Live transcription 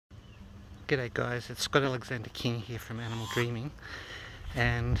G'day guys, it's Scott Alexander King here from Animal Dreaming,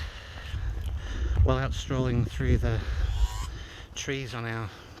 and while out strolling through the trees on our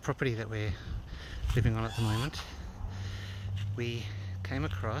property that we're living on at the moment, we came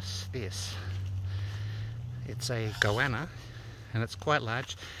across this. It's a goanna and it's quite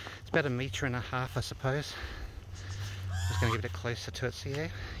large. It's about 1.5 meters, I suppose. I'm just going to get a bit closer to it. See there?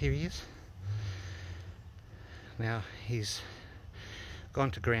 Here he is. Now he's gone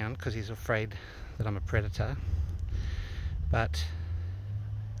to ground because he's afraid that I'm a predator, but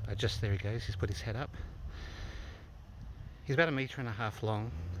there he goes, he's put his head up. He's about 1.5 meters long.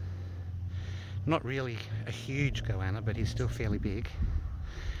 Not really a huge goanna, but he's still fairly big.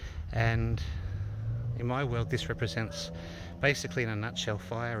 And in my world this represents, basically in a nutshell,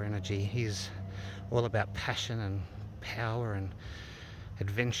 fire energy. He's all about passion and power and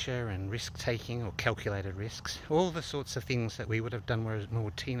adventure and risk taking, or calculated risks, all the sorts of things that we would have done when we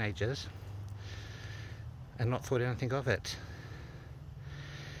were teenagers and not thought anything of it.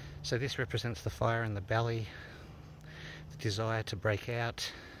 So this represents the fire in the belly, the desire to break out,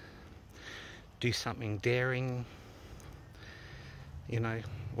 do something daring, you know,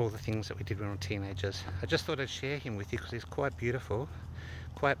 all the things that we did when we were teenagers. I just thought I'd share him with you because he's quite beautiful,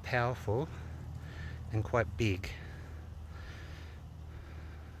 quite powerful and quite big.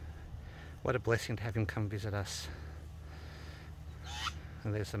 What a blessing to have him come visit us.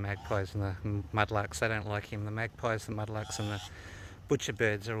 And there's the magpies and the mudlarks. They don't like him. The magpies, the mudlarks and the butcher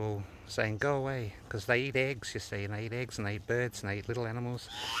birds are all saying go away, because they eat eggs, you see, and they eat eggs and they eat birds and they eat little animals,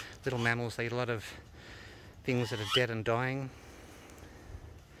 little mammals. They eat a lot of things that are dead and dying.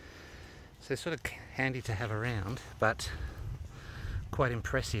 So they're sort of handy to have around, but quite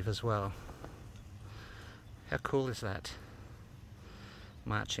impressive as well. How cool is that?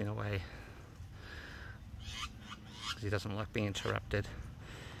 Marching away. He doesn't like being interrupted.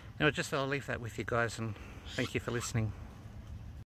 I'll leave that with you guys, and thank you for listening.